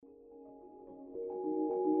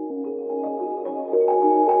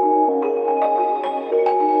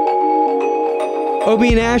Obie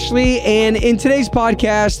and Ashley, and in today's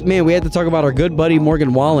podcast, man, we had to talk about our good buddy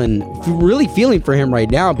Morgan Wallen. Really feeling for him right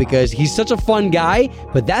now because he's such a fun guy,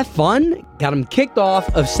 but that fun got him kicked off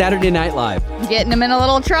of Saturday Night Live. Getting him in a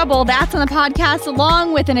little trouble. That's on the podcast,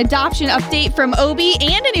 along with an adoption update from Obie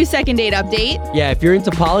and a new second date update. Yeah, if you're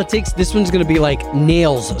into politics, this one's going to be like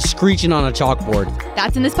nails screeching on a chalkboard.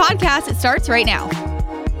 That's in this podcast. It starts right now.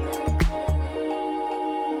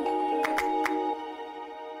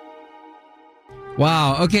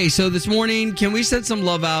 Wow. Okay, so this morning, can we send some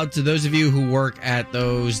love out to those of you who work at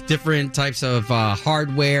those different types of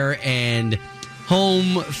hardware and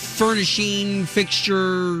home furnishing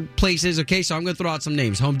fixture places? Okay, so I'm going to throw out some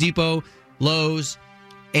names. Home Depot, Lowe's,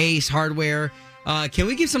 Ace Hardware. Can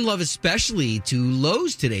we give some love especially to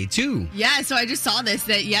Lowe's today, too? Yeah, so I just saw this,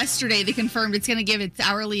 that yesterday they confirmed it's going to give its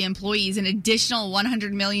hourly employees an additional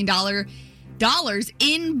 $100 million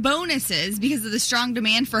in bonuses because of the strong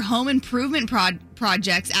demand for home improvement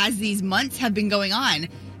projects as these months have been going on.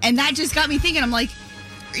 And that just got me thinking, I'm like,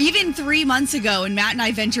 even 3 months ago when Matt and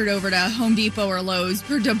I ventured over to Home Depot or Lowe's,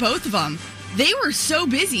 or to both of them, they were so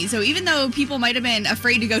busy. So even though people might have been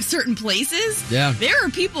afraid to go certain places, there are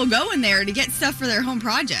people going there to get stuff for their home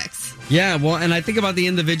projects. Yeah, well, and I think about the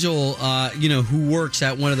individual, who works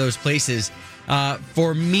at one of those places.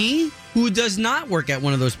 For me, who does not work at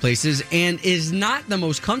one of those places and is not the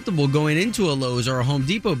most comfortable going into a Lowe's or a Home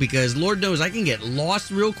Depot because Lord knows I can get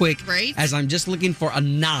lost real quick as I'm just looking for a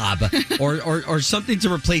knob or something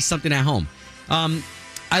to replace something at home.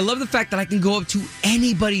 I love the fact that I can go up to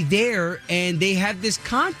anybody there and they have this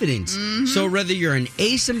confidence. Mm-hmm. So whether you're an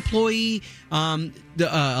Ace employee,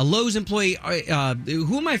 a Lowe's employee,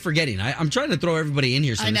 who am I forgetting? I'm trying to throw everybody in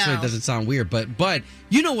here so it doesn't sound weird, but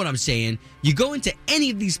you know what I'm saying. You go into any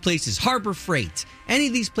of these places, Harbor Freight, any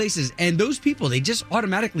of these places, and those people, they just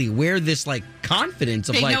automatically wear this like confidence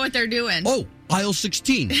of they know what they're doing. Oh, aisle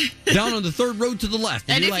 16, down on the third row to the left.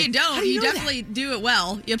 And if you don't, you definitely do it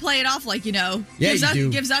well. You play it off like you know. Yeah,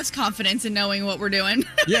 gives us confidence in knowing what we're doing.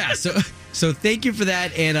 Yeah, so thank you for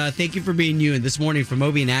that, and thank you for being you. And this morning from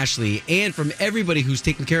Obie and Ashley, and from everybody who's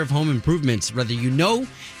taking care of home improvements, whether you know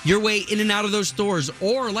your way in and out of those stores,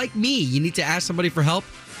 or like me, you need to ask somebody for help.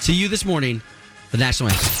 To you this morning, the National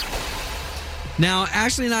Anthem. Now,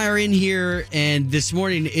 Ashley and I are in here, and this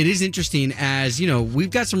morning it is interesting as, you know, we've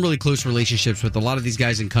got some really close relationships with a lot of these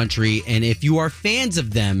guys in country, and if you are fans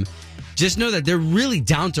of them, just know that they're really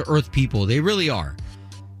down-to-earth people. They really are.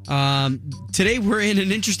 Today we're in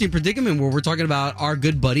an interesting predicament where we're talking about our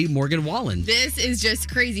good buddy Morgan Wallen. This is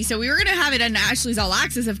just crazy. So we were going to have it on Ashley's All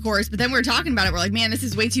Access, of course, but then we were talking about it. We're like, man, this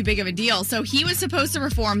is way too big of a deal. So he was supposed to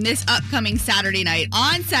perform this upcoming Saturday night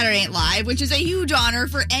on Saturday Night Live, which is a huge honor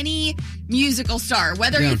for any musical star.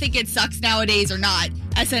 Whether you think it sucks nowadays or not,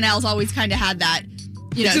 SNL's always kind of had that.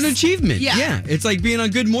 It's an achievement. Yeah. It's like being on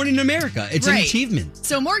Good Morning America. It's an achievement.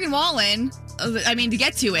 So Morgan Wallen, to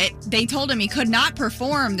get to it, they told him he could not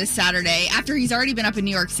perform this Saturday after he's already been up in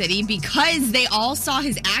New York City because they all saw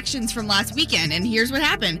his actions from last weekend. And here's what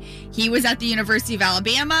happened. He was at the University of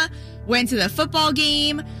Alabama, went to the football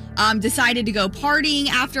game, decided to go partying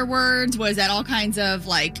afterwards, was at all kinds of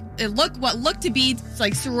what looked to be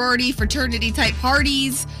like sorority, fraternity type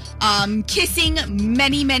parties, kissing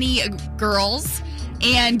many, many girls.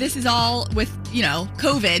 And this is all with,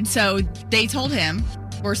 COVID. So they told him,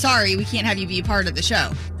 we're sorry, we can't have you be a part of the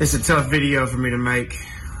show. It's a tough video for me to make.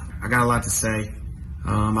 I got a lot to say.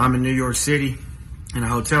 I'm in New York City in a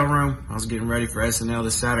hotel room. I was getting ready for SNL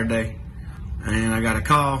this Saturday. And I got a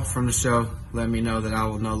call from the show letting me know that I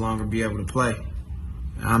will no longer be able to play.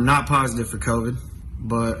 I'm not positive for COVID,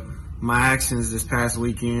 but my actions this past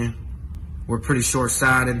weekend were pretty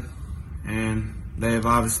short-sighted, and they have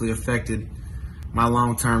obviously affected my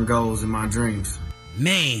long-term goals and my dreams.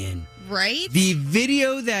 Man. Right? The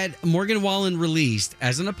video that Morgan Wallen released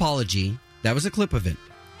as an apology, that was a clip of it.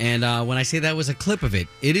 And when I say that was a clip of it,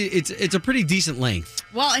 it's a pretty decent length.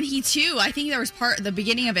 Well, and he too, I think there was the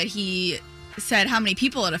beginning of it, he said how many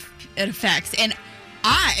people it affects. And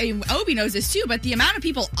Obie knows this too, but the amount of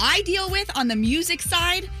people I deal with on the music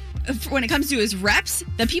side, when it comes to his reps,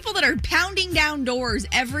 the people that are pounding down doors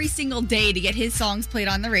every single day to get his songs played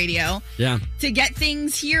on the radio, to get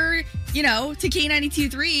things here, to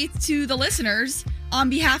K92.3, to the listeners, on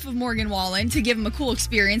behalf of Morgan Wallen to give him a cool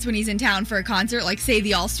experience when he's in town for a concert, like, say,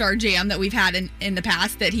 the All-Star Jam that we've had in the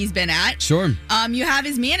past that he's been at. Sure. You have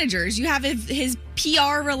his managers. You have his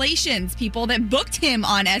PR relations people that booked him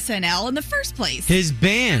on SNL in the first place. His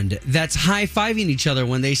band that's high-fiving each other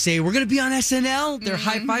when they say, we're going to be on SNL. They're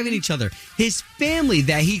high-fiving each other. His family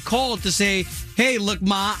that he called to say, hey, look,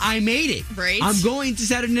 Ma, I made it. Right. I'm going to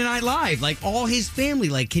Saturday Night Live. Like, all his family.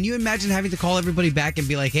 Like, can you imagine having to call everybody back and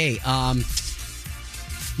be like, hey, and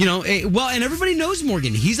everybody knows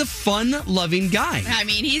Morgan. He's a fun-loving guy. I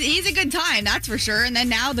mean, he's a good time, that's for sure. And then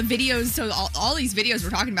now the videos, so all these videos we're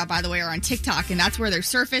talking about, by the way, are on TikTok, and that's where they're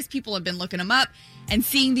surfaced. People have been looking him up and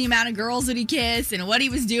seeing the amount of girls that he kissed and what he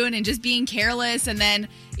was doing and just being careless. And then,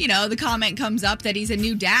 the comment comes up that he's a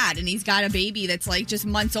new dad and he's got a baby that's like just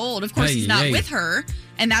months old. Of course, he's not with her,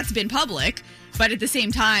 and that's been public. But at the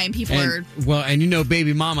same time, people are... Well, and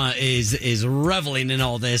baby mama is reveling in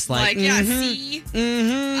all this. Like see?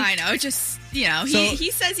 Mm-hmm. I know, just,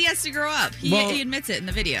 he says he has to grow up. He admits it in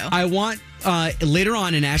the video. I want, later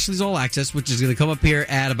on in Ashley's All Access, which is going to come up here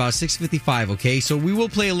at about 6:55, okay? So we will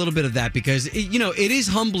play a little bit of that because, it is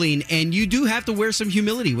humbling, and you do have to wear some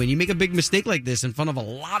humility when you make a big mistake like this in front of a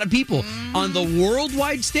lot of people on the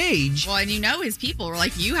worldwide stage. Well, and his people were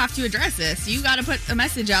like, you have to address this. You got to put a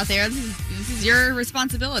message out there. This is your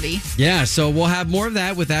responsibility. Yeah, so we'll have more of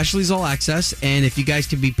that with Ashley's All Access. And if you guys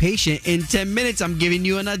can be patient, in 10 minutes, I'm giving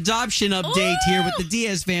you an adoption update here with the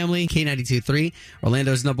Diaz family. K92.3,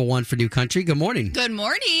 Orlando's #1 for new country. Good morning. Good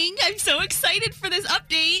morning. I'm so excited for this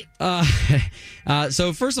update.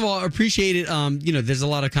 So first of all, appreciate it. There's a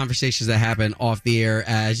lot of conversations that happen off the air,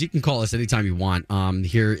 as you can call us anytime you want.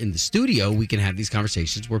 Here in the studio, we can have these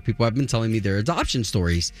conversations where people have been telling me their adoption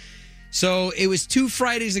stories. So it was 2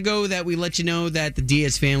 Fridays ago that we let you know that the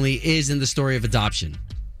Diaz family is in the story of adoption.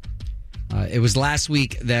 It was last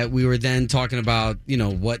week that we were then talking about,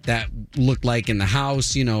 what that looked like in the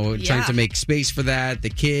house, trying to make space for that, the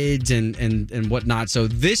kids and whatnot. So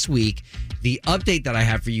this week, the update that I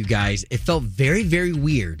have for you guys, it felt very, very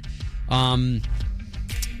weird.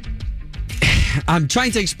 I'm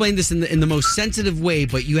trying to explain this in the most sensitive way,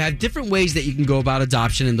 but you have different ways that you can go about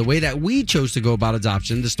adoption, and the way that we chose to go about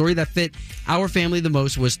adoption, the story that fit our family the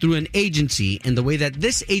most was through an agency, and the way that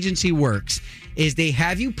this agency works is they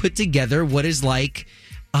have you put together what is like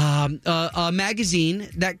a magazine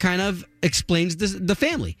that kind of explains the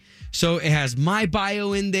family. So it has my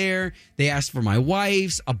bio in there. They asked for my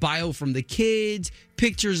wife's, a bio from the kids,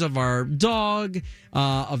 pictures of our dog,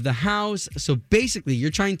 of the house. So basically,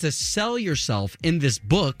 you're trying to sell yourself in this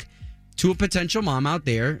book to a potential mom out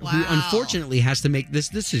there who unfortunately has to make this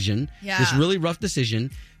decision, this really rough decision.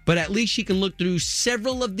 But at least she can look through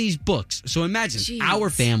several of these books. So imagine our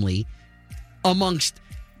family amongst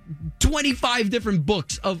 25 different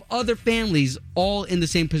books of other families all in the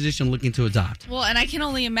same position looking to adopt. Well, and I can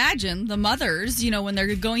only imagine the mothers, when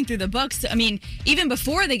they're going through the books. I mean, even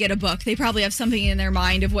before they get a book, they probably have something in their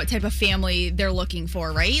mind of what type of family they're looking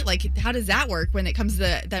for, right? Like, how does that work when it comes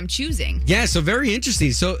to them choosing? Yeah, so very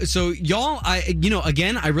interesting. So y'all,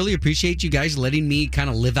 again, I really appreciate you guys letting me kind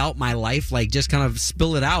of live out my life, like just kind of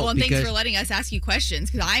spill it out. Well, and thanks for letting us ask you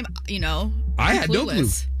questions because I had no clue.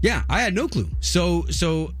 Yeah, I had no clue.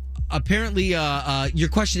 So apparently, your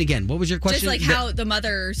question again. What was your question? Just like how the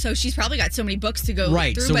mother, so she's probably got so many books to go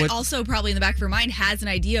through, so but also probably in the back of her mind has an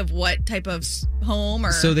idea of what type of home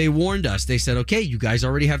or... So they warned us. They said, okay, you guys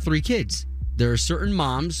already have 3 kids. There are certain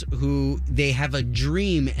moms who they have a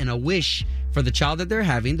dream and a wish for the child that they're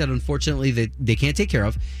having that unfortunately they can't take care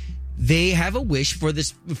of. They have a wish for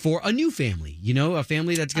a new family, a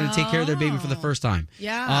family that's going to take care of their baby for the first time.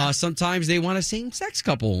 Yeah. Sometimes they want a same-sex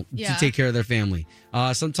couple to take care of their family.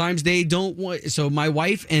 Sometimes they don't want. So my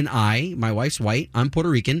wife and my wife's white. I'm Puerto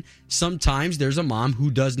Rican. Sometimes there's a mom who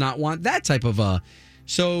does not want that type of a.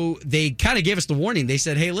 So they kind of gave us the warning. They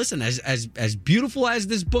said, "Hey, listen, as beautiful as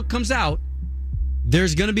this book comes out,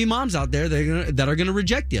 there's going to be moms out there that are going to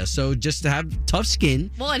reject you. So just to have tough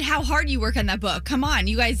skin." Well, and how hard you work on that book. Come on,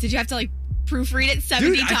 you guys, did you have to proofread it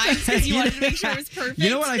 70 times because you wanted to make sure it was perfect? You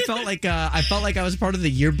know what I felt like? I felt like I was part of the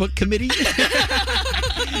yearbook committee.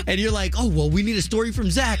 And you're like, oh, well, we need a story from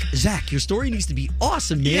Zach. Zach, your story needs to be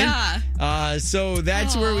awesome, man. Yeah. So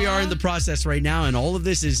that's where we are in the process right now. And all of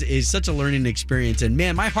this is such a learning experience. And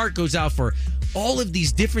man, my heart goes out for all of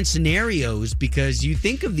these different scenarios because you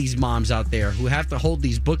think of these moms out there who have to hold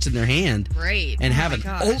these books in their hand and have an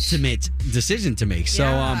ultimate decision to make.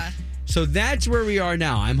 So that's where we are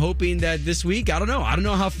now. I'm hoping that this week, I don't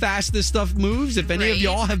know how fast this stuff moves. If any of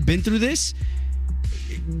y'all have been through this,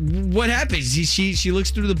 what happens? She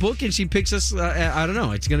looks through the book and she picks us. I don't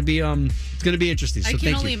know. It's gonna be interesting. So I can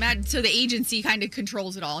thank only you. imagine. So the agency kind of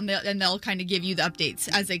controls it all, and they'll kind of give you the updates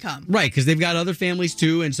as they come. Right, because they've got other families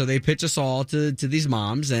too, and so they pitch us all to these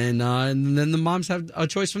moms, and then the moms have a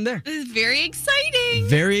choice from there. This is very exciting.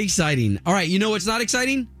 Very exciting. All right, you know what's not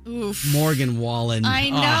exciting? Oof. Morgan Wallen. I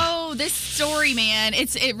know this story, man.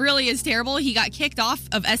 It really is terrible. He got kicked off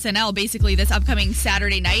of SNL basically this upcoming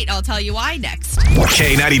Saturday night. I'll tell you why next.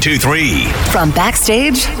 K92.3. From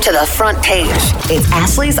backstage to the front page, it's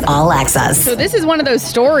Ashley's All Access. So this is one of those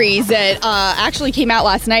stories that actually came out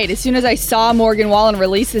last night. As soon as I saw Morgan Wallen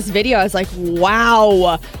release this video, I was like,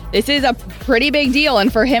 wow, this is a pretty big deal.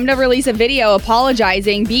 And for him to release a video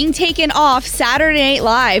apologizing, being taken off Saturday Night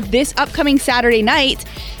Live this upcoming Saturday night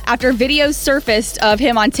after videos surfaced of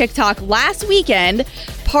him on TikTok last weekend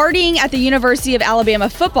partying at the University of Alabama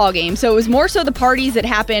football game. So it was more so the parties that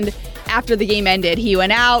happened after the game ended. He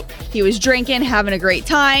went out, he was drinking, having a great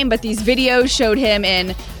time, but these videos showed him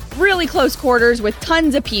in really close quarters with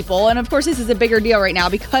tons of people. And of course, this is a bigger deal right now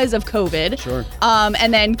because of COVID. Sure.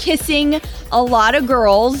 And then kissing a lot of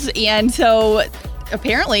girls. And so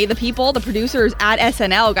apparently the producers at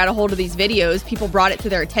SNL got a hold of these videos. People brought it to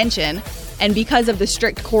their attention. And because of the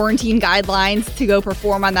strict quarantine guidelines to go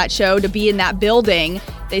perform on that show, to be in that building,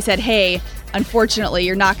 they said, hey, unfortunately,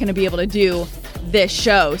 you're not going to be able to do this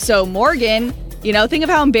show. So Morgan, think of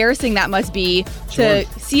how embarrassing that must be to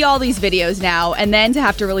see all these videos now and then to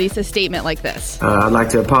have to release a statement like this. I'd like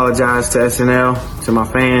to apologize to SNL, to my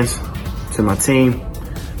fans, to my team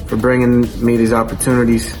for bringing me these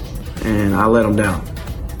opportunities, and I let them down.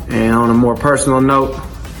 And on a more personal note,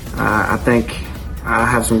 I think I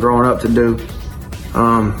have some growing up to do.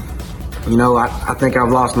 I think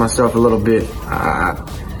I've lost myself a little bit.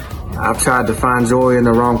 I've tried to find joy in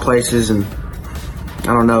the wrong places, and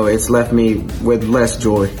I don't know, it's left me with less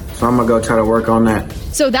joy. So I'm going to go try to work on that.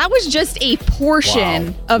 So that was just a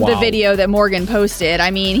portion of the video that Morgan posted.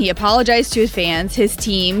 I mean, he apologized to his fans, his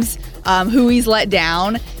teams, who he's let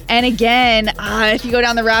down. And again, if you go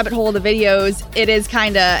down the rabbit hole of the videos, it is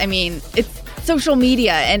kind of, it's social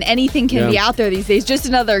media and anything can be out there these days. Just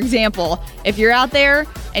another example. If you're out there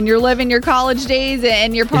and you're living your college days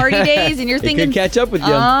and your party days and you're thinking, it could catch up with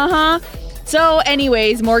you. So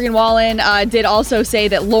anyways, Morgan Wallen did also say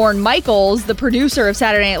that Lorne Michaels, the producer of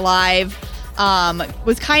Saturday Night Live,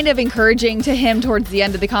 was kind of encouraging to him towards the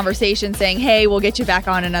end of the conversation, saying, hey, we'll get you back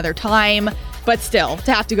on another time. But still,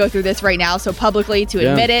 to have to go through this right now so publicly, to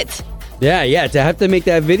admit it. Yeah, to have to make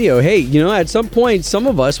that video. Hey, at some point, some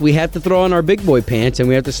of us, we have to throw on our big boy pants and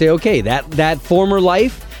we have to say, okay, that former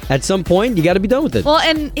life, at some point, you got to be done with it. Well,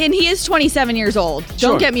 and he is 27 years old.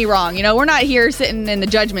 Don't get me wrong. We're not here sitting in the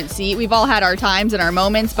judgment seat. We've all had our times and our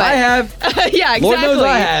moments. But I have. Yeah, exactly. Lord knows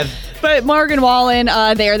I have. But Morgan Wallen,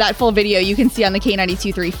 that full video you can see on the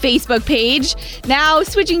K92.3 Facebook page. Now,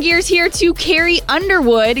 switching gears here to Carrie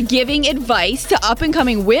Underwood giving advice to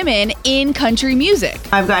up-and-coming women in country music.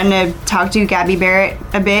 I've gotten to talk to Gabby Barrett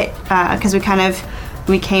a bit because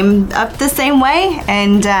we came up the same way.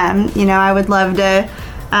 And, I would love to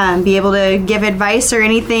be able to give advice or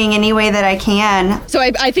anything, any way that I can. So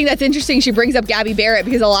I think that's interesting. She brings up Gabby Barrett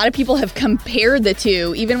because a lot of people have compared the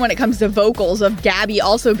two, even when it comes to vocals, of Gabby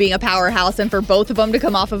also being a powerhouse, and for both of them to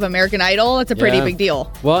come off of American Idol, it's a pretty big deal.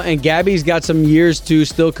 Well, and Gabby's got some years to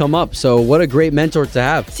still come up, so what a great mentor to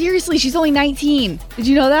have. Seriously, she's only 19. Did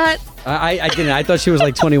you know that? I didn't. I thought she was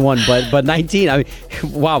like 21, but 19.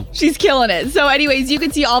 Wow. She's killing it. So anyways, you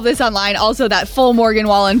can see all this online. Also, that full Morgan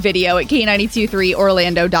Wallen video at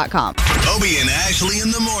K923Orlando.com. Obie and Ashley in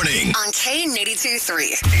the morning. On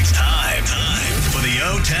K92.3. It's time for the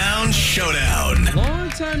O-Town Showdown. Long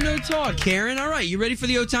time no talk, Karen. All right, you ready for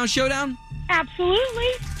the O-Town Showdown? Absolutely.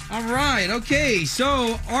 All right, okay.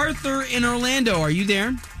 So, Arthur in Orlando, are you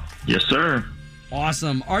there? Yes, sir.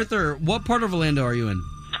 Awesome. Arthur, what part of Orlando are you in?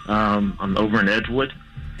 I'm over in Edgewood.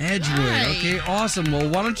 Edgewood. Nice. Okay, awesome. Well,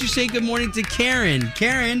 why don't you say good morning to Karen?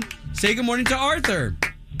 Karen, say good morning to Arthur.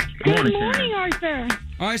 Good morning, Arthur.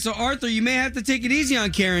 All right, so Arthur, you may have to take it easy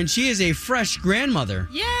on Karen. She is a fresh grandmother.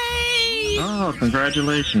 Yay! Oh,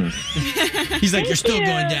 congratulations. He's like, you're still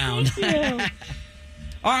going down. Thank you.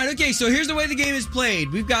 All right, okay, so here's the way the game is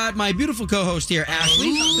played. We've got my beautiful co-host here,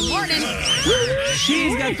 Ashley. Good morning.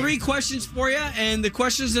 She's got 3 questions for you, and the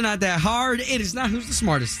questions are not that hard. It is not who's the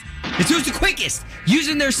smartest. It's who's the quickest.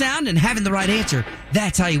 Using their sound and having the right answer.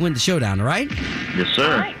 That's how you win the showdown, all right? Yes,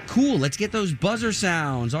 sir. Cool, let's get those buzzer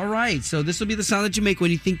sounds. All right, so this will be the sound that you make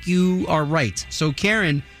when you think you are right. So,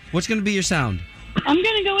 Karen, what's going to be your sound? I'm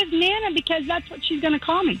going to go with Nana because that's what she's going to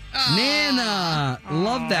call me. Nana.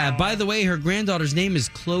 Love that. By the way, her granddaughter's name is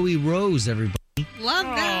Chloe Rose, everybody. Love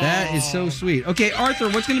that. That is so sweet. Okay, Arthur,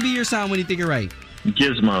 what's going to be your sound when you think you're right?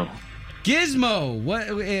 Gizmo. Gizmo. What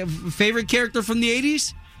favorite character from the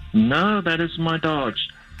 80s? No, that is my dogs.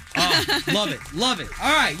 Oh, love it. Love it.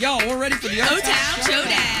 All right, y'all, we're ready for the O-Town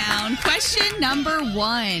Showdown. Question number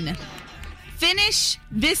 1. Finish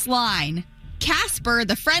this line. Casper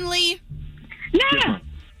the Friendly. Nana,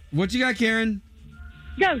 What you got, Karen?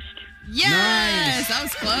 ghost. Yes, Nice. that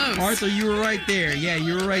was close. Arthur, you were right there. Yeah,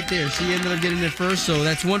 you were right there. She ended up getting it first, so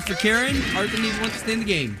that's 1 for Karen. Arthur needs 1 to stay in the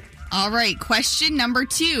game. All right, question number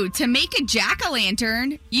 2. To make a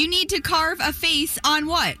jack-o'-lantern, you need to carve a face on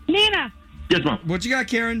what? Nana, Gizmo. What you got,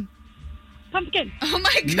 Karen? pumpkin. Oh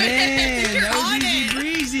my goodness, Man, you're that was on easy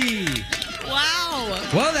it. breezy. Wow.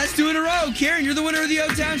 Well, that's 2 in a row. Karen, you're the winner of the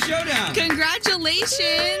O-Town Showdown.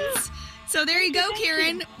 Congratulations. So there you go,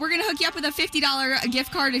 Karen. We're going to hook you up with a $50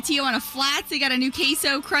 gift card to Tijuana Flats. They got a new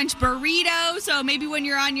queso crunch burrito. So maybe when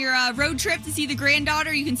you're on your road trip to see the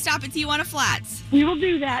granddaughter, you can stop at Tijuana Flats. We will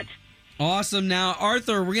do that. Awesome. Now,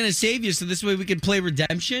 Arthur, we're going to save you so this way we can play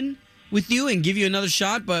redemption with you and give you another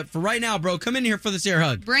shot. But for right now, bro, come in here for this air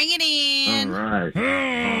hug. Bring it All in. right. Oh,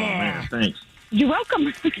 man, thanks. You're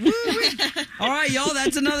welcome. All right, y'all,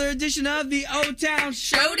 that's another edition of the O-Town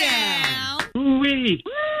Showdown. Showdown. Ooh-wee.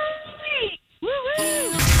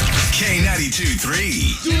 Woo-woo.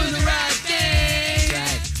 K92-3. Doing the right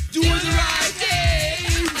thing. Doing the right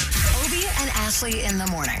thing. Obie and Ashley in the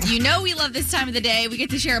morning. You know we love this time of the day. We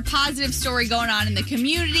get to share a positive story going on in the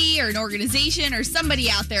community or an organization or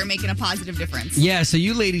somebody out there making a positive difference. Yeah, so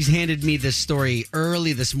you ladies handed me this story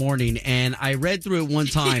early this morning, and I read through it one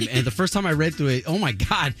time, and the first time I read through it, oh my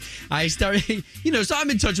God, I started, so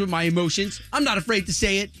I'm in touch with my emotions. I'm not afraid to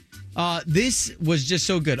say it. This was just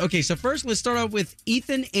so good. Okay, so first let's start off with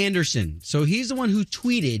Ethan Anderson. So he's the one who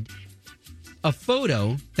tweeted a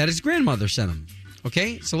photo that his grandmother sent him.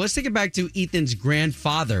 Okay, so let's take it back to Ethan's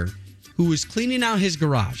grandfather, who was cleaning out his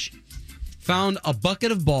garage, found a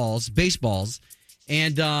bucket of baseballs,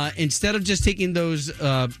 and instead of just taking those,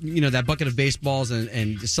 that bucket of baseballs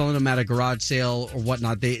and selling them at a garage sale or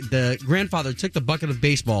whatnot, the grandfather took the bucket of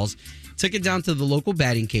baseballs, took it down to the local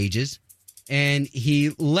batting cages, and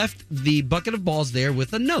he left the bucket of balls there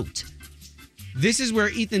with a note. This is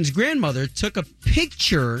where Ethan's grandmother took a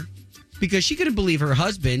picture because she couldn't believe her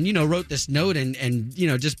husband, wrote this note and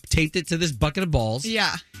just taped it to this bucket of balls.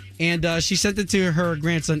 Yeah. And she sent it to her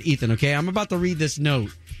grandson, Ethan. Okay, I'm about to read this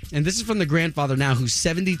note. And this is from the grandfather now, who's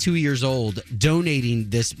 72 years old,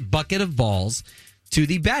 donating this bucket of balls to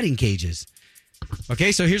the batting cages.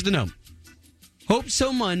 Okay, so here's the note. Hope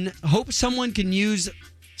someone can use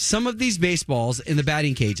some of these baseballs in the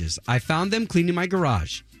batting cages. I found them cleaning my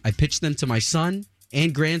garage. I pitched them to my son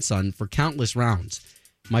and grandson for countless rounds.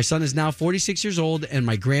 My son is now 46 years old and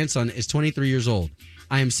my grandson is 23 years old.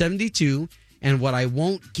 I am 72 and what I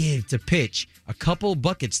won't give to pitch a couple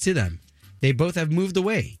buckets to them. They both have moved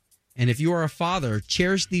away. And if you are a father,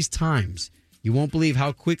 cherish these times. You won't believe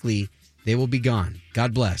how quickly they will be gone.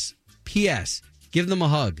 God bless. P.S. Give them a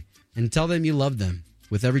hug and tell them you love them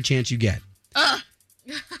with every chance you get.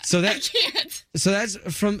 So that I can't. So that's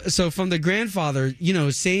from the grandfather,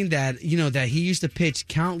 saying that, that he used to pitch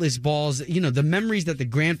countless balls, the memories that the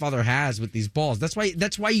grandfather has with these balls. That's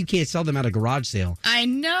why you can't sell them at a garage sale. I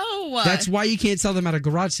know. That's why you can't sell them at a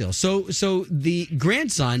garage sale. So the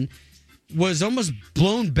grandson was almost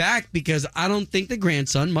blown back because I don't think the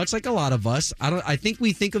grandson, much like a lot of us, I think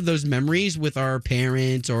we think of those memories with our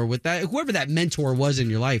parents or with that whoever that mentor was in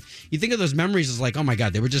your life. You think of those memories as like, oh my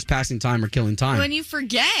God, they were just passing time or killing time. When you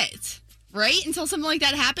forget, right? Until something like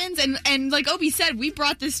that happens. And like Obie said, we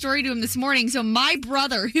brought this story to him this morning. So my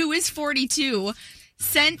brother, who is 42,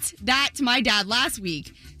 sent that to my dad last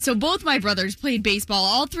week. So both my brothers played baseball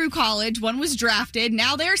all through college. One was drafted.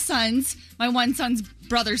 Now their sons, my one son's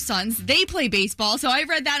brother's sons, they play baseball. So I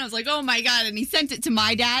read that and I was like, oh my God. And he sent it to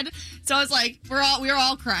my dad. So I was like, we were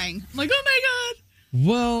all crying. I'm like, oh my God.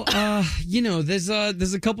 Well, there's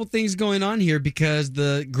a couple things going on here because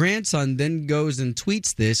the grandson then goes and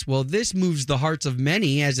tweets this. Well, this moves the hearts of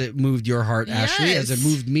many as it moved your heart, Ashley, as it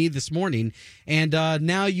moved me this morning. And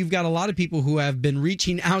now you've got a lot of people who have been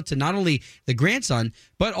reaching out to not only the grandson,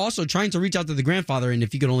 but also trying to reach out to the grandfather. And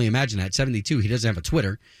if you could only imagine that, 72, he doesn't have a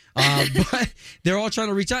Twitter. But they're all trying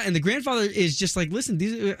to reach out. And the grandfather is just like, listen,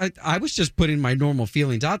 I was just putting my normal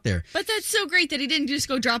feelings out there. But that's so great that he didn't just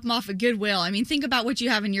go drop them off at Goodwill. I mean, think about what you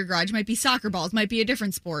have in your garage. It might be soccer balls, might be a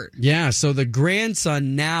different sport. Yeah, so the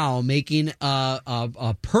grandson now making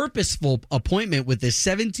a purposeful appointment with this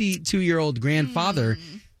 72-year-old grandfather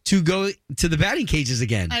to go to the batting cages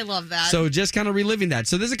again. I love that. So just kind of reliving that.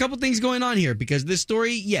 So there's a couple things going on here because this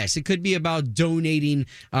story, yes, it could be about donating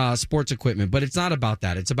sports equipment, but it's not about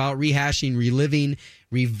that. It's about rehashing, reliving,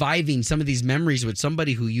 reviving some of these memories with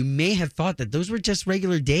somebody who you may have thought that those were just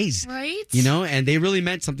regular days. Right? You know, and they really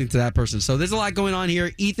meant something to that person. So there's a lot going on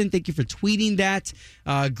here. Ethan, thank you for tweeting that.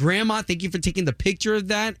 Grandma, thank you for taking the picture of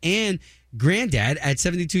that. And Granddad, at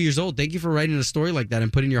 72 years old, thank you for writing a story like that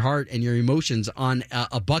and putting your heart and your emotions on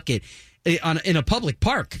a bucket in a public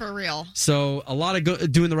park. For real. So a lot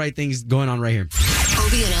of doing the right things going on right here.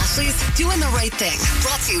 Obie and Ashley's Doing the Right Thing.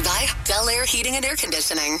 Brought to you by Bel Air Heating and Air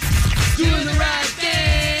Conditioning. Doing the right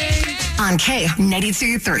thing. On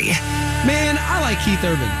K92.3. Man, I like Keith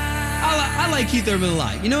Urban. I like Keith Urban a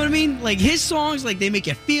lot. You know what I mean? Like his songs, like they make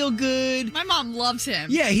you feel good. My mom loves him.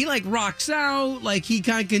 Yeah, he like rocks out. Like he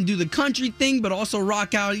kind of can do the country thing, but also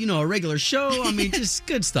rock out, you know, a regular show. I mean, just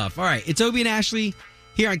good stuff. All right, it's Obie and Ashley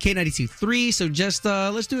here on K92.3. So just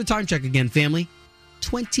let's do a time check again, family.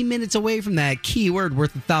 20 minutes away from that keyword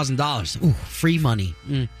worth $1,000. Ooh, free money.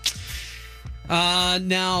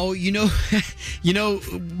 Now, you know,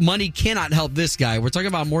 money cannot help this guy. We're talking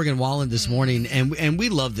about Morgan Wallen this morning, and we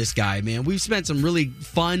love this guy, man. We've spent some really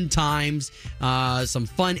fun times, some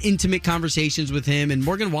fun, intimate conversations with him, and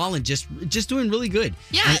Morgan Wallen just doing really good.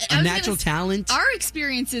 Yeah, a natural talent. Our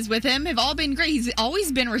experiences with him have all been great. He's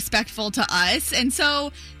always been respectful to us, and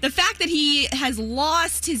so the fact that he has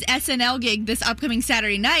lost his SNL gig this upcoming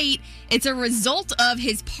Saturday night, it's a result of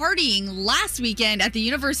his partying last weekend at the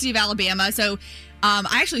University of Alabama. So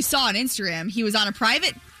I actually saw on Instagram, he was on a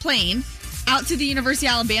private plane out to the University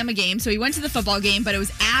of Alabama game. So he went to the football game, but it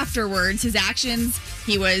was afterwards. His actions,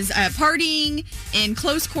 he was partying in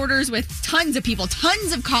close quarters with tons of people,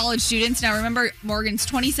 tons of college students. Now remember, Morgan's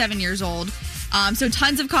 27 years old. So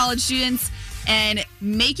tons of college students and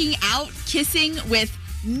making out, kissing with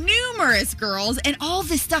numerous girls, and all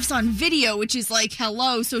this stuff's on video, which is like,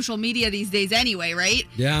 hello, social media these days anyway, right?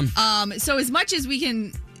 Yeah. So as much as we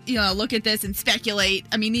can, you know, look at this and speculate,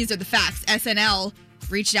 I mean, these are the facts. SNL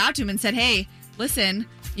reached out to him and said, hey, listen,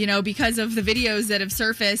 you know, because of the videos that have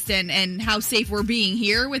surfaced and how safe we're being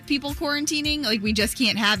here with people quarantining, like, we just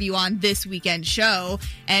can't have you on this weekend show.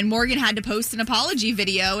 And Morgan had to post an apology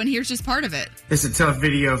video, and here's just part of it. It's a tough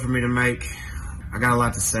video for me to make. I got a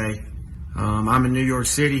lot to say. I'm in New York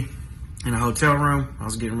City in a hotel room. I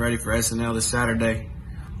was getting ready for SNL this Saturday,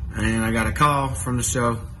 and I got a call from the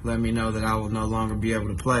show letting me know that I will no longer be able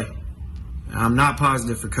to play. I'm not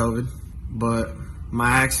positive for COVID, but my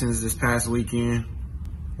actions this past weekend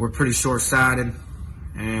were pretty short-sighted,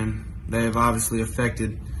 and they have obviously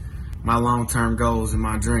affected my long-term goals and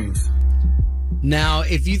my dreams. Now,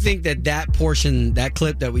 if you think that portion, that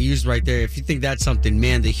clip that we used right there, if you think that's something,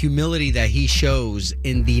 man, the humility that he shows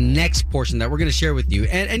in the next portion that we're going to share with you.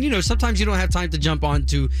 And you know, sometimes you don't have time to jump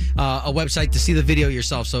onto a website to see the video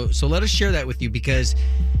yourself. So let us share that with you because,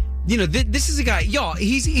 you know, this is a guy, y'all,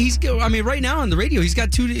 he's I mean, right now on the radio, he's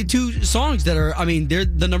got two songs that are, I mean, they're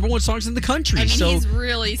the number one songs in the country. I mean, so he's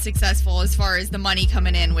really successful as far as the money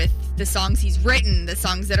coming in with the songs he's written, the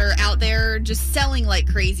songs that are out there just selling like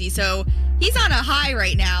crazy. So he's on a high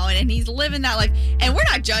right now, and he's living that life. And we're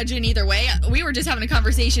not judging either way. We were just having a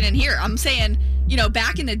conversation in here. I'm saying, you know,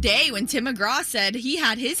 back in the day when Tim McGraw said he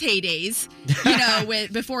had his heydays, you know,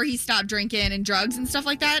 before he stopped drinking and drugs and stuff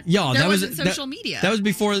like that. Y'all, there that wasn't was social media. That was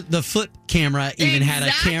before the flip camera even had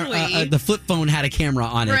a camera. The flip phone had a camera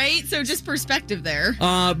on it. Right? So just perspective there.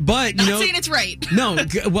 But, you Not know, saying it's right. No,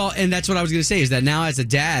 well, and that's what I was going to say is that now as a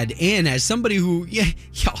dad and as somebody who,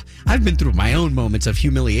 I've been through my own moments of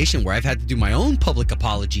humiliation where I've had to do my own public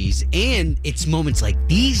apologies. And it's moments like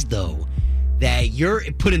these, though, that you're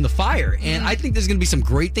put in the fire. And I think there's going to be some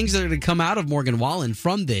great things that are going to come out of Morgan Wallen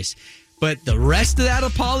from this. But the rest of that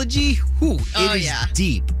apology, it is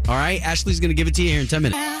deep. All right, Ashley's going to give it to you here in 10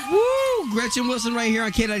 minutes. Woo! Gretchen Wilson right here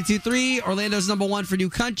on K92.3, Orlando's number one for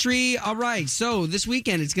new country. All right, so this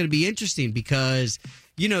weekend it's going to be interesting because,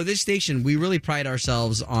 you know, this station, we really pride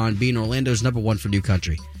ourselves on being Orlando's number one for new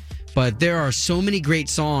country. But there are so many great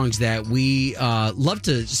songs that we love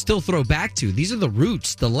to still throw back to. These are the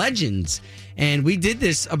roots, the legends. And we did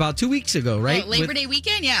this about 2 weeks ago, right? Labor Day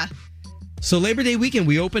weekend, yeah. So Labor Day weekend,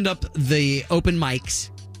 we opened up the open mics,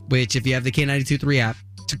 which if you have the K92.3 app,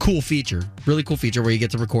 it's a cool feature, really cool feature where you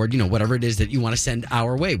get to record, you know, whatever it is that you want to send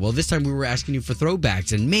our way. Well, this time we were asking you for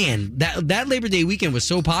throwbacks. And man, that Labor Day weekend was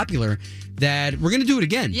so popular that we're going to do it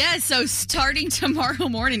again. Yeah, so starting tomorrow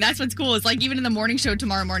morning, that's what's cool. It's like even in the morning show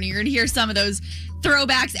tomorrow morning, you're going to hear some of those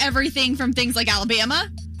throwbacks, everything from things like Alabama.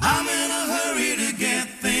 I'm in a hurry to get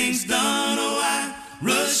things done, oh, I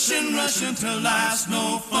rush till life's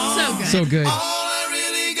no fun. So good. So good. All I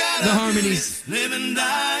really The harmonies. Live and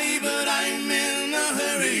die, but I'm in a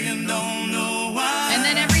hurry and don't know why. And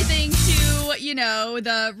then everything to,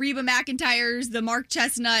 the Reba McEntyres, the Mark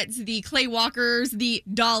Chestnuts, the Clay Walkers, the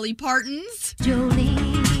Dolly Partons. Jolene,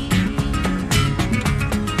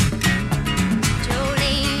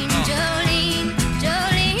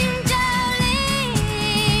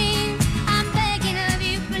 I'm begging of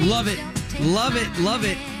you, please. Love it. Love it. Love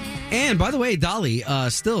it. And by the way, Dolly,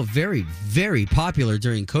 still very, very popular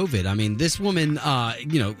during COVID. I mean, this woman,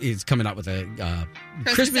 is coming out with a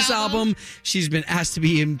Christmas album. She's been asked to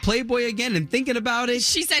be in Playboy again and thinking about it.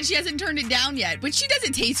 She said she hasn't turned it down yet, which she does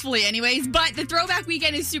it tastefully anyways. But the Throwback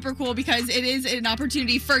Weekend is super cool because it is an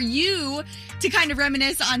opportunity for you to kind of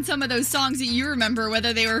reminisce on some of those songs that you remember,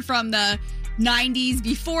 whether they were from the 90s,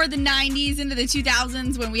 before the 90s, into the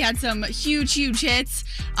 2000s when we had some huge hits.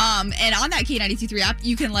 And on that K92.3 app,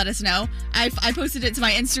 you can let us know. I posted it to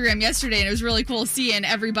my Instagram yesterday, and it was really cool seeing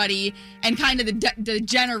everybody and kind of the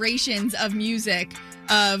generations of music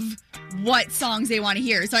of what songs they want to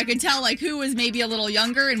hear. So I could tell like who was maybe a little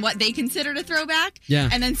younger and what they considered a throwback. Yeah.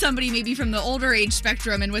 And then somebody maybe from the older age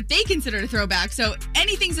spectrum and what they considered a throwback. So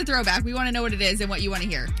anything's a throwback. We want to know what it is and what you want to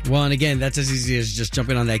hear. Well, and again, that's as easy as just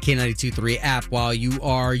jumping on that K92.3 app while you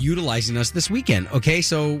are utilizing us this weekend. Okay,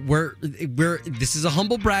 so we're this is a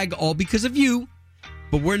humble brag all because of you.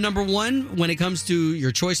 But we're number one when it comes to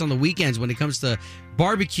your choice on the weekends, when it comes to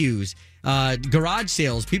barbecues, garage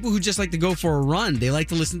sales, people who just like to go for a run. They like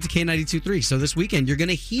to listen to K92.3. So this weekend, you're going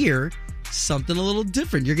to hear something a little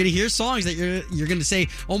different. You're going to hear songs that you're going to say,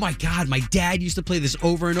 oh my God, my dad used to play this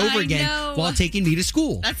over and over again while taking me to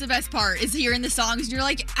school. That's the best part, is hearing the songs. And you're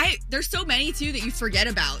like, there's so many too that you forget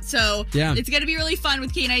about. So yeah, it's going to be really fun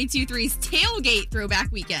with K92.3's Tailgate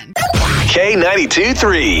Throwback Weekend.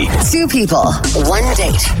 K92.3. 2 people, 1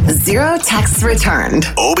 date, 0 texts returned.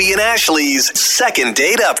 Obie and Ashley's second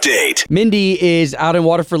date update. Mindy is out in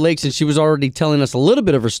Waterford Lakes, and she was already telling us a little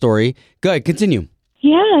bit of her story. Go ahead, continue.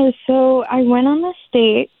 Yeah, so I went on this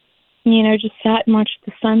date, just sat and watched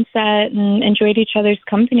the sunset and enjoyed each other's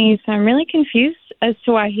company. So I'm really confused as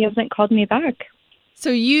to why he hasn't called me back. So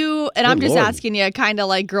I'm just asking you kind of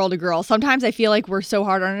like girl to girl. Sometimes I feel like we're so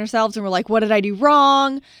hard on ourselves and we're like, what did I do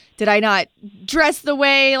wrong? Did I not dress the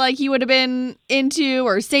way like he would have been into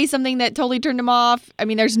or say something that totally turned him off? I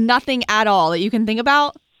mean, there's nothing at all that you can think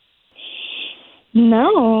about?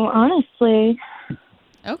 No, honestly.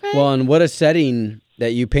 Okay. Well, and what a setting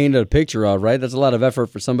that you painted a picture of, right? That's a lot of effort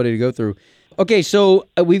for somebody to go through. Okay, so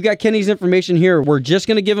we've got Kenny's information here. We're just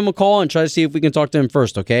going to give him a call and try to see if we can talk to him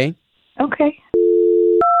first, okay? Okay.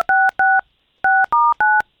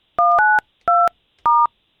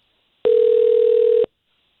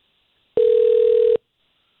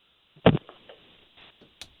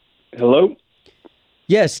 Hello?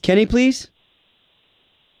 Yes, Kenny, please?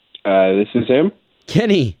 This is him.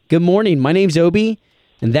 Kenny, good morning. My name's Obie,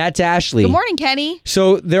 and that's Ashley. Good morning, Kenny.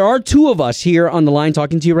 So there are 2 of us here on the line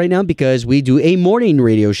talking to you right now because we do a morning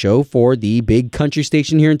radio show for the big country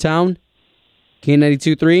station here in town,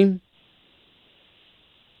 K92.3.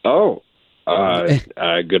 Oh,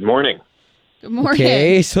 good morning. Good morning.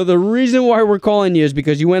 Okay, so the reason why we're calling you is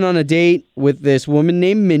because you went on a date with this woman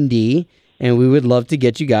named Mindy, and we would love to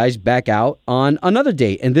get you guys back out on another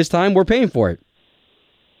date, and this time we're paying for it.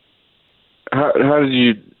 How did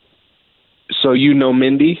you? So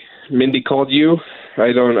Mindy? Mindy called you?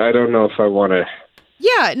 I don't know if I want to.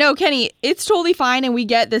 Yeah, no, Kenny, it's totally fine, and we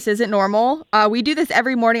get this isn't normal. We do this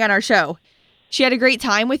every morning on our show. She had a great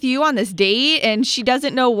time with you on this date, and she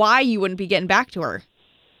doesn't know why you wouldn't be getting back to her.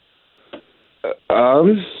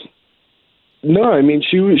 No, I mean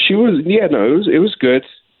she was. Yeah, no, it was good.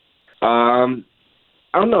 I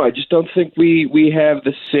don't know. I just don't think we have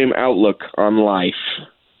the same outlook on life.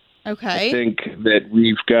 Okay. I think that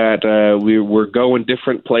we've got we're going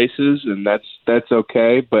different places, and that's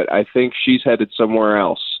okay. But I think she's headed somewhere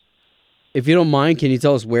else. If you don't mind, can you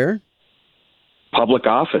tell us where? Public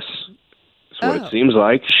office. That's what it seems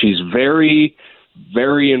like. She's very,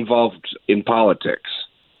 very involved in politics.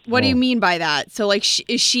 What do you mean by that? So, like,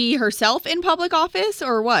 is she herself in public office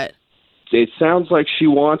or what? It sounds like she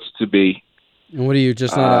wants to be. And what are you,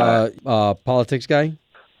 just not a politics guy?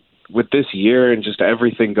 With this year and just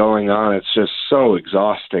everything going on, it's just so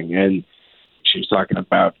exhausting. And she was talking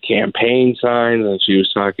about campaign signs, and she was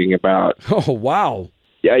talking about... Oh, wow.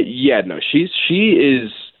 Yeah, no, she's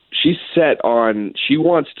set on... She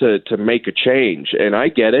wants to make a change, and I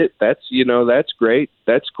get it. That's great.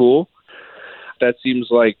 That's cool. That seems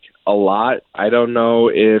like a lot. I don't know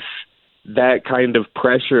if that kind of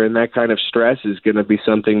pressure and that kind of stress is going to be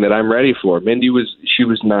something that I'm ready for. Mindy was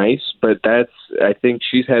nice, but I think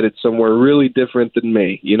she's headed somewhere really different than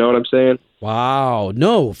me. You know what I'm saying? Wow.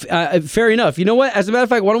 No, fair enough. You know what? As a matter of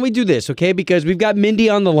fact, why don't we do this, okay? Because we've got Mindy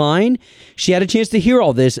on the line. She had a chance to hear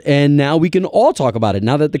all this, and now we can all talk about it.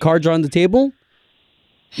 Now that the cards are on the table.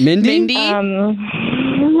 Mindy?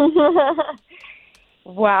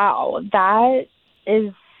 Wow, that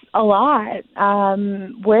is a lot.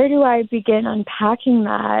 Where do I begin unpacking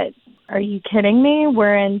that? Are you kidding me?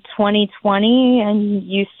 We're in 2020 and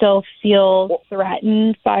you still feel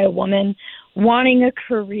threatened by a woman wanting a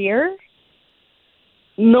career?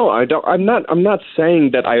 No, I don't. I'm not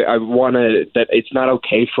saying that I want to. That it's not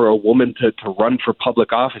okay for a woman to run for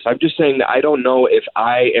public office. I'm just saying that I don't know if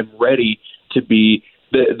I am ready to be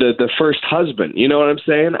the first husband. You know what I'm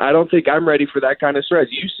saying? I don't think I'm ready for that kind of stress.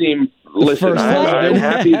 You seem. Listen, I'm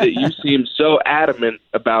happy that you seem so adamant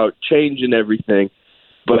about changing everything,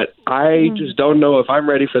 but I just don't know if I'm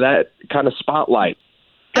ready for that kind of spotlight.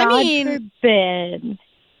 God forbid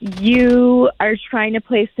you are trying to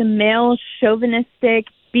play some male chauvinistic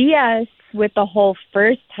BS with the whole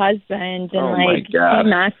first husband and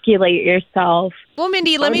emasculate yourself. Well,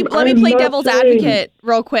 Mindy, let me play devil's advocate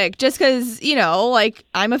real quick, just because, you know, like,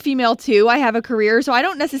 I'm a female too. I have a career, so I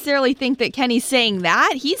don't necessarily think that Kenny's saying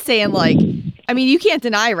that. He's saying, like, I mean, you can't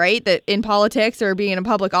deny, right, that in politics or being in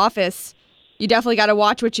public office, you definitely got to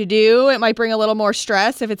watch what you do. It might bring a little more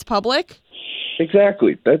stress if it's public.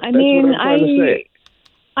 Exactly. That's what I'm trying to say.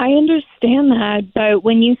 I understand that, but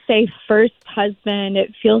when you say first husband,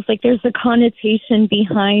 it feels like there's a connotation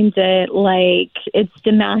behind it, like it's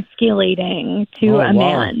demasculating to a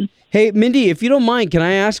man. Hey, Mindy, if you don't mind, can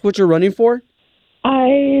I ask what you're running for?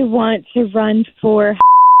 I want to run for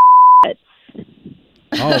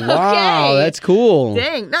Oh, wow. Okay. That's cool.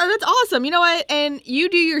 Dang. No, that's awesome. You know what? And you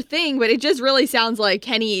do your thing, but it just really sounds like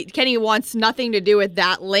Kenny wants nothing to do with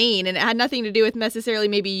that lane, and it had nothing to do with necessarily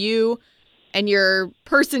maybe you and your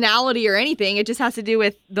personality or anything. It just has to do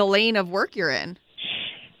with the lane of work you're in.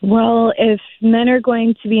 Well, if men are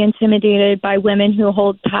going to be intimidated by women who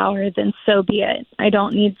hold power, then so be it. I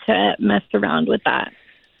don't need to mess around with that.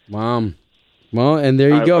 Well, and there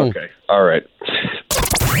you go. Okay. All right.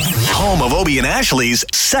 Home of Obie and Ashley's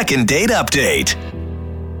second date update.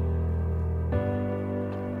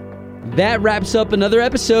 That wraps up another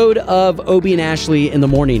episode of Obie and Ashley in the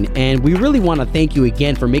Morning. And we really want to thank you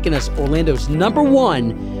again for making us Orlando's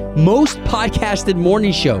 #1 most podcasted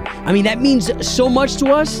morning show. I mean, that means so much to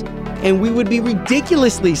us. And we would be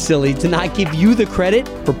ridiculously silly to not give you the credit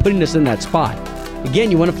for putting us in that spot.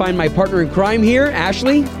 Again, you want to find my partner in crime here,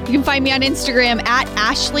 Ashley? You can find me on Instagram at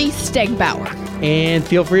Ashley Stegbauer. And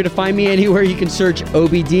feel free to find me anywhere you can search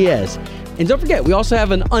Obie Diaz. And don't forget, we also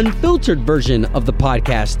have an unfiltered version of the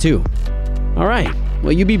podcast, too. All right.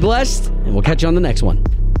 Well, you be blessed, and we'll catch you on the next one.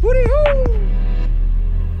 Woody-hoo!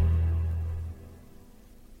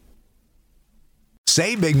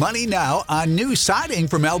 Save big money now on new siding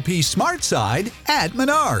from LP SmartSide at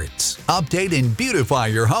Menards. Update and beautify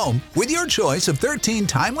your home with your choice of 13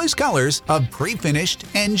 timeless colors of pre-finished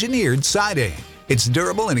engineered siding. It's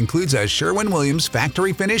durable and includes a Sherwin-Williams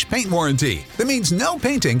factory finish paint warranty that means no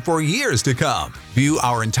painting for years to come. View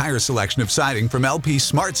our entire selection of siding from LP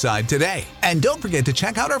SmartSide today. And don't forget to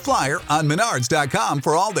check out our flyer on Menards.com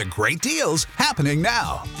for all the great deals happening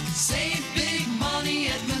now. Save